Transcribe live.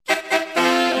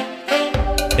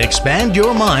Expand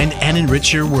your mind and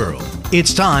enrich your world.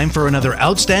 It's time for another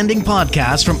outstanding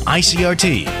podcast from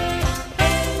I.C.R.T.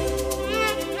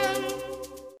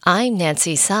 I'm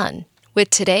Nancy Sun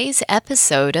with today's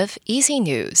episode of Easy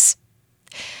News.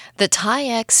 The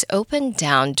Tai-Ex opened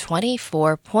down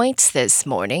 24 points this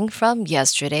morning from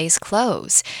yesterday's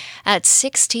close at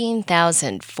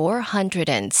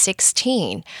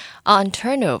 16,416 on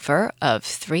turnover of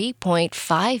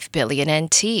 3.5 billion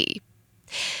NT.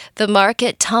 The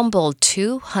market tumbled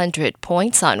 200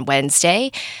 points on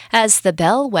Wednesday as the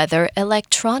bellwether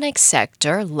electronics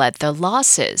sector led the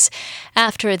losses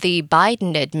after the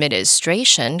Biden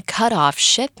administration cut off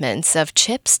shipments of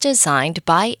chips designed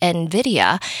by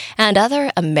Nvidia and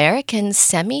other American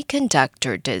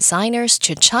semiconductor designers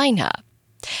to China.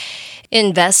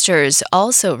 Investors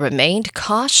also remained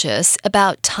cautious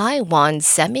about Taiwan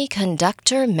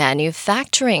Semiconductor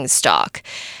Manufacturing stock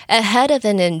ahead of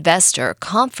an investor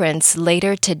conference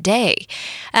later today,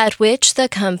 at which the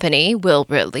company will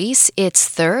release its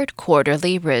third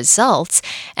quarterly results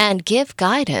and give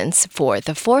guidance for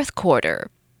the fourth quarter.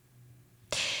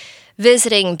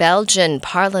 Visiting Belgian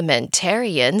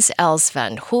parliamentarians Els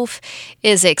Van Hoof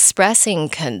is expressing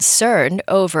concern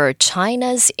over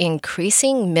China's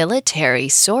increasing military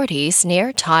sorties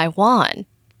near Taiwan.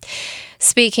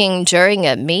 Speaking during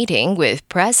a meeting with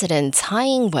President Tsai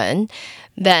Ing-wen,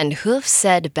 Van Hoof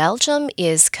said Belgium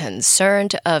is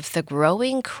concerned of the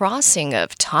growing crossing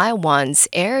of Taiwan's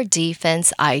air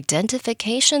defense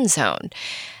identification zone,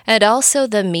 and also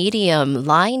the medium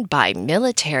lined by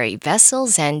military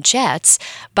vessels and jets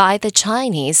by the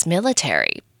Chinese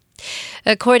military.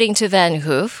 According to Van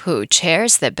Hoof, who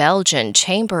chairs the Belgian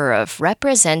Chamber of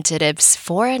Representatives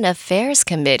Foreign Affairs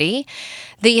Committee,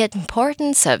 the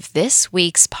importance of this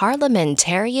week's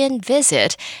parliamentarian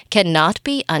visit cannot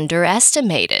be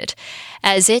underestimated,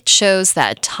 as it shows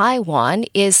that Taiwan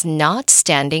is not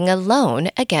standing alone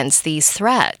against these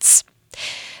threats.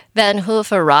 Van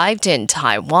Hoof arrived in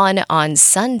Taiwan on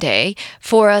Sunday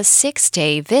for a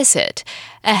 6-day visit,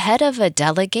 ahead of a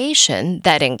delegation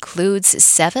that includes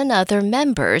 7 other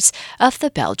members of the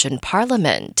Belgian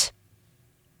parliament.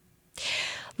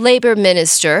 Labor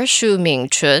Minister Hsu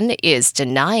Ming-chun is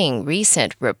denying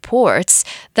recent reports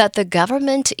that the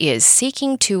government is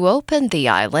seeking to open the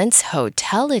island's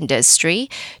hotel industry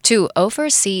to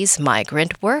overseas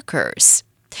migrant workers.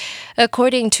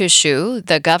 According to Hsu,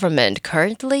 the government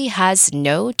currently has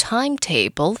no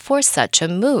timetable for such a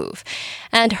move,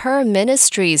 and her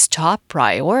ministry's top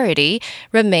priority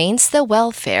remains the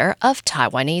welfare of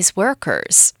Taiwanese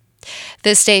workers.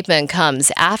 The statement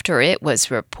comes after it was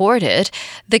reported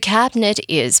the cabinet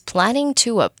is planning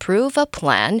to approve a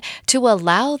plan to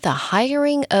allow the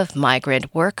hiring of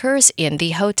migrant workers in the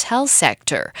hotel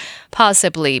sector,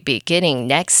 possibly beginning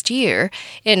next year,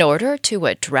 in order to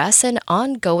address an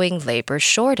ongoing labor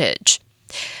shortage.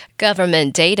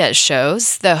 Government data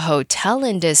shows the hotel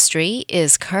industry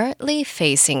is currently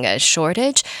facing a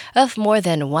shortage of more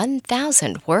than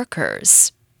 1,000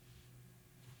 workers.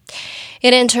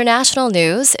 In international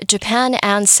news, Japan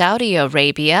and Saudi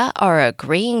Arabia are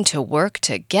agreeing to work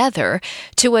together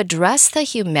to address the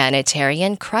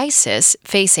humanitarian crisis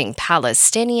facing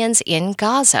Palestinians in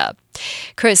Gaza.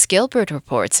 Chris Gilbert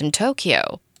reports in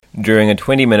Tokyo. During a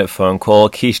 20-minute phone call,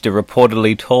 Kishida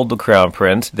reportedly told the Crown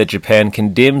Prince that Japan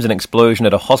condemns an explosion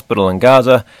at a hospital in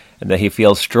Gaza and that he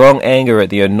feels strong anger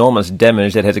at the enormous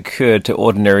damage that has occurred to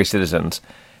ordinary citizens.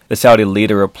 The Saudi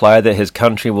leader replied that his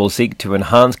country will seek to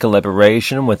enhance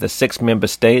collaboration with the 6 member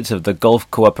states of the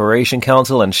Gulf Cooperation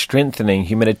Council and strengthening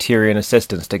humanitarian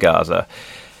assistance to Gaza.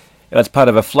 As part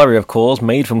of a flurry of calls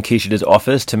made from Kishida's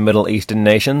office to Middle Eastern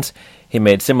nations, he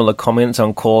made similar comments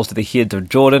on calls to the heads of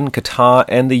Jordan, Qatar,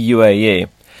 and the UAE.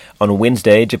 On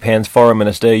Wednesday, Japan's Foreign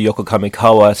Minister Yoko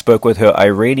Kamikawa spoke with her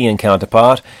Iranian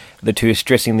counterpart, the two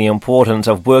stressing the importance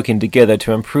of working together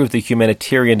to improve the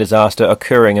humanitarian disaster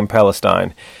occurring in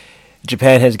Palestine.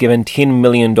 Japan has given $10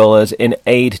 million in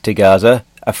aid to Gaza,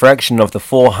 a fraction of the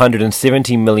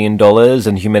 $470 million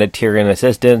in humanitarian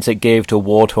assistance it gave to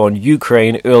war-torn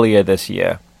Ukraine earlier this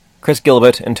year. Chris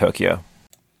Gilbert in Tokyo.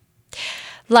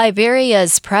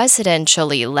 Liberia's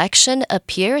presidential election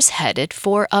appears headed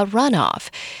for a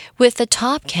runoff, with the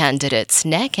top candidates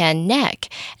neck and neck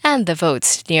and the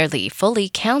votes nearly fully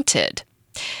counted.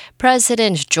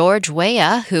 President George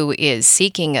Weah, who is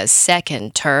seeking a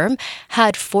second term,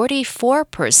 had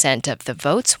 44% of the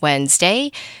votes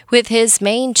Wednesday, with his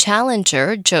main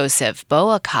challenger, Joseph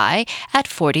Boakai, at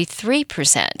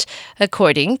 43%,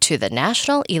 according to the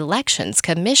National Elections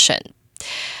Commission.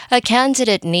 A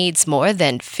candidate needs more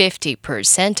than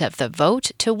 50% of the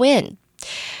vote to win.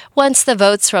 Once the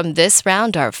votes from this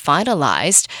round are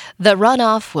finalized, the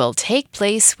runoff will take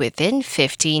place within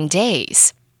 15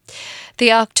 days.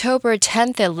 The October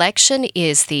 10th election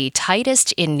is the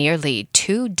tightest in nearly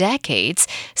 2 decades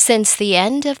since the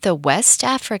end of the West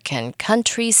African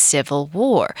country's civil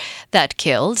war that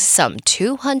killed some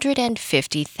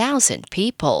 250,000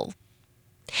 people.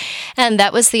 And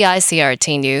that was the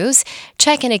I.C.R.T. news.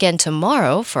 Check in again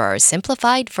tomorrow for our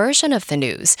simplified version of the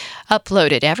news,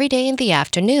 uploaded every day in the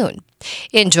afternoon.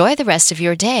 Enjoy the rest of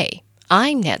your day.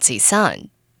 I'm Nancy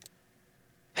Sun.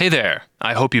 Hey there.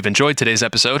 I hope you've enjoyed today's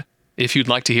episode. If you'd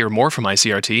like to hear more from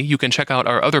I.C.R.T., you can check out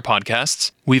our other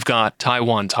podcasts. We've got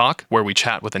Taiwan Talk, where we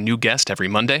chat with a new guest every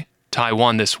Monday,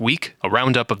 Taiwan This Week, a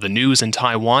roundup of the news in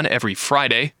Taiwan every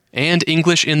Friday, and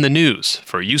English in the News,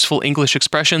 for useful English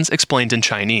expressions explained in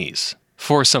Chinese.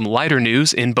 For some lighter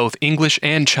news in both English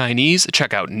and Chinese,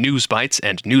 check out News Bites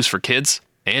and News for Kids.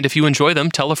 And if you enjoy them,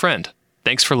 tell a friend.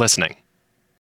 Thanks for listening.